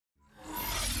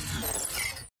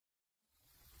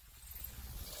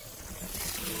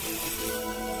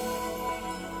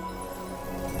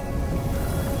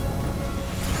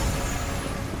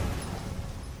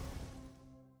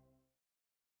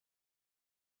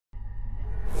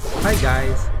Hi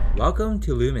guys, welcome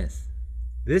to Lumist.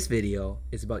 This video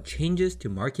is about changes to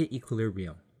market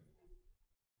equilibrium.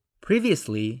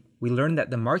 Previously, we learned that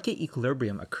the market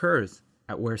equilibrium occurs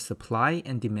at where supply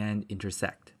and demand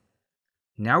intersect.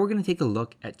 Now we're going to take a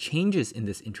look at changes in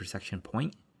this intersection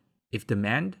point if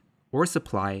demand or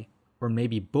supply or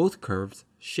maybe both curves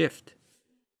shift.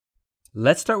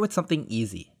 Let's start with something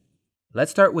easy. Let's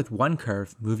start with one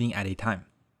curve moving at a time.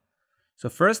 So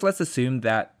first, let's assume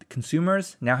that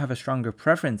consumers now have a stronger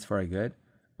preference for a good,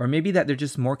 or maybe that there are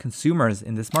just more consumers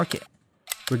in this market.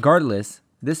 Regardless,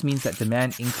 this means that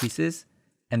demand increases,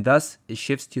 and thus it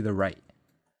shifts to the right.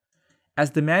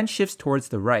 As demand shifts towards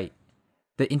the right,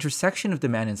 the intersection of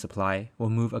demand and supply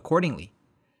will move accordingly.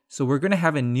 So we're going to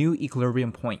have a new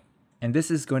equilibrium point, and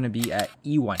this is going to be at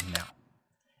E1 now.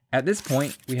 At this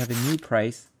point, we have a new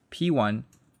price, P1,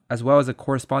 as well as a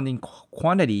corresponding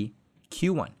quantity,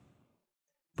 Q1.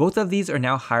 Both of these are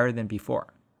now higher than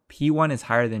before. P1 is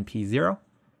higher than P0,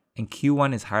 and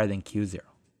Q1 is higher than Q0.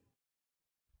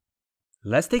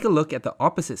 Let's take a look at the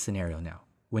opposite scenario now,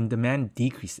 when demand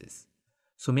decreases.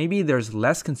 So maybe there's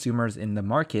less consumers in the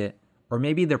market, or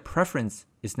maybe their preference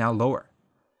is now lower.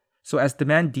 So as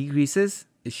demand decreases,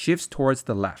 it shifts towards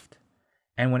the left.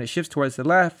 And when it shifts towards the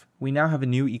left, we now have a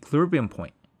new equilibrium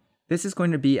point. This is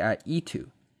going to be at E2,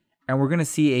 and we're going to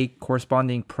see a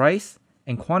corresponding price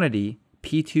and quantity,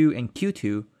 P2 and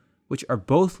Q2, which are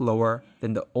both lower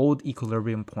than the old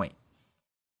equilibrium point.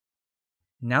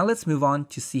 Now let's move on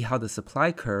to see how the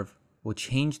supply curve will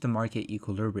change the market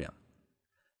equilibrium.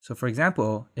 So for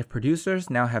example, if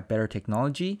producers now have better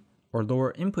technology or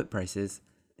lower input prices,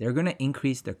 they're going to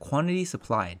increase their quantity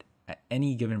supplied at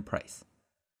any given price.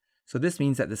 So this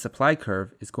means that the supply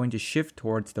curve is going to shift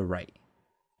towards the right.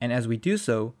 And as we do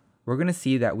so, we're going to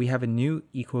see that we have a new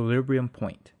equilibrium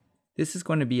point. This is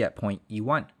going to be at point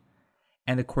E1.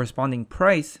 And the corresponding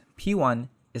price, P1,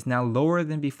 is now lower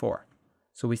than before.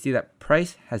 So we see that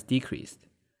price has decreased.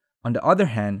 On the other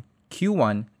hand,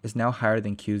 Q1 is now higher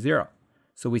than Q0.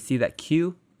 So we see that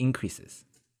Q increases.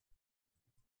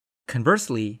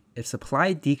 Conversely, if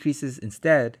supply decreases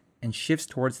instead and shifts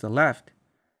towards the left,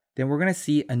 then we're going to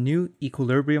see a new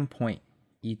equilibrium point,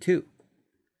 E2.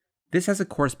 This has a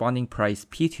corresponding price,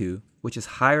 P2, which is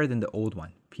higher than the old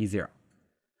one, P0.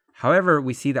 However,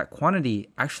 we see that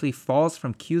quantity actually falls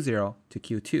from Q0 to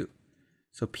Q2.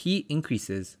 So P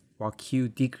increases while Q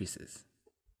decreases.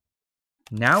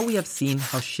 Now we have seen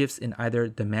how shifts in either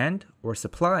demand or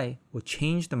supply will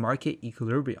change the market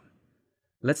equilibrium.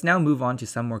 Let's now move on to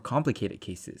some more complicated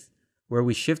cases, where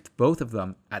we shift both of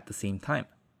them at the same time.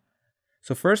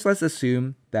 So first, let's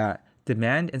assume that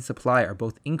demand and supply are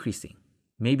both increasing.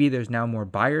 Maybe there's now more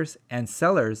buyers and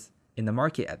sellers in the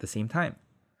market at the same time.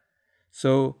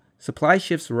 So supply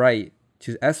shifts right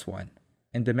to S1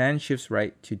 and demand shifts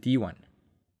right to D1.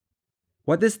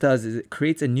 What this does is it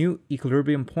creates a new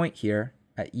equilibrium point here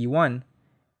at E1,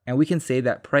 and we can say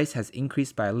that price has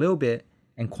increased by a little bit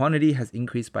and quantity has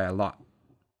increased by a lot.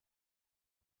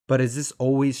 But is this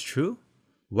always true?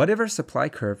 What if our supply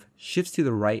curve shifts to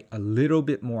the right a little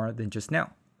bit more than just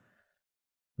now?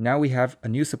 Now we have a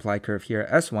new supply curve here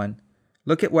at S1.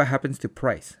 Look at what happens to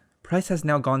price. Price has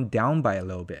now gone down by a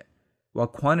little bit, while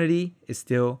quantity is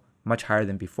still much higher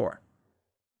than before.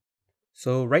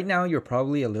 So right now you're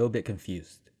probably a little bit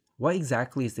confused. What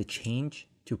exactly is the change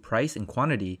to price and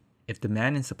quantity if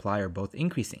demand and supply are both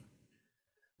increasing?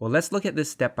 Well, let's look at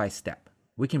this step by step.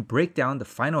 We can break down the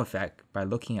final effect by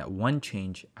looking at one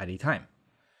change at a time.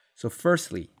 So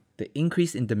firstly, the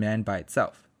increase in demand by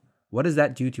itself. What does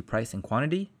that do to price and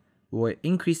quantity? Well, it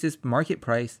increases market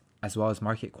price as well as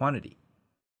market quantity.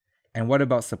 And what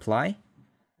about supply?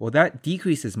 Well, that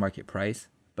decreases market price,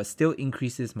 but still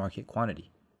increases market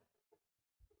quantity.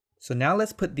 So now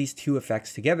let's put these two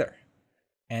effects together.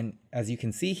 And as you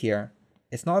can see here,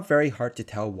 it's not very hard to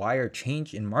tell why our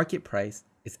change in market price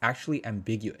is actually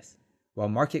ambiguous, while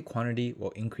market quantity will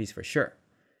increase for sure.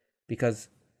 Because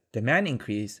demand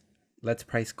increase lets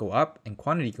price go up and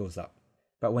quantity goes up.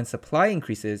 But when supply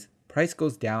increases, price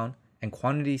goes down and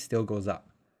quantity still goes up.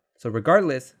 So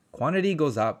regardless, quantity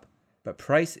goes up, but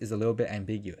price is a little bit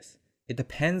ambiguous. It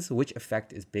depends which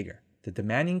effect is bigger, the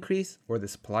demand increase or the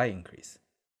supply increase.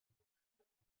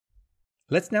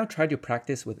 Let's now try to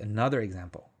practice with another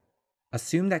example.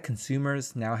 Assume that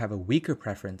consumers now have a weaker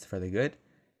preference for the good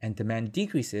and demand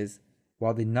decreases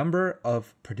while the number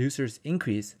of producers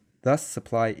increase, thus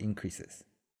supply increases.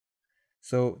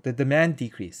 So the demand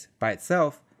decrease by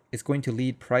itself is going to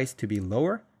lead price to be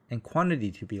lower and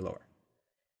quantity to be lower.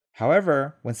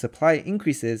 However, when supply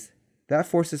increases, that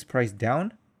forces price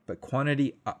down, but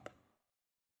quantity up.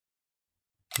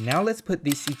 Now let's put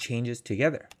these two changes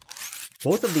together.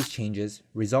 Both of these changes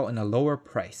result in a lower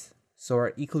price, so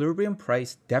our equilibrium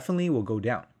price definitely will go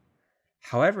down.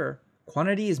 However,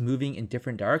 quantity is moving in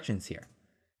different directions here.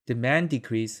 Demand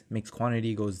decrease makes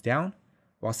quantity goes down,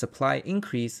 while supply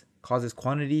increase causes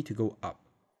quantity to go up.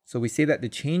 So we say that the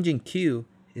change in Q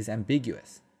is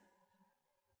ambiguous.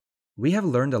 We have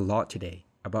learned a lot today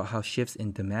about how shifts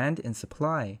in demand and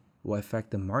supply will affect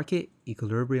the market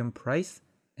equilibrium price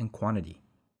and quantity.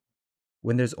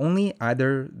 When there's only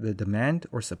either the demand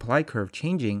or supply curve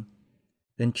changing,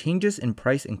 then changes in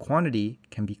price and quantity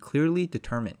can be clearly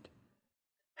determined.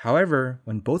 However,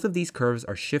 when both of these curves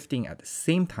are shifting at the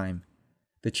same time,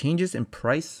 the changes in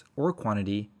price or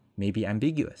quantity may be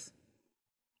ambiguous.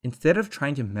 Instead of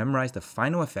trying to memorize the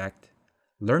final effect,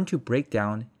 learn to break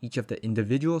down each of the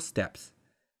individual steps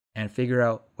and figure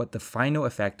out what the final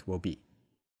effect will be.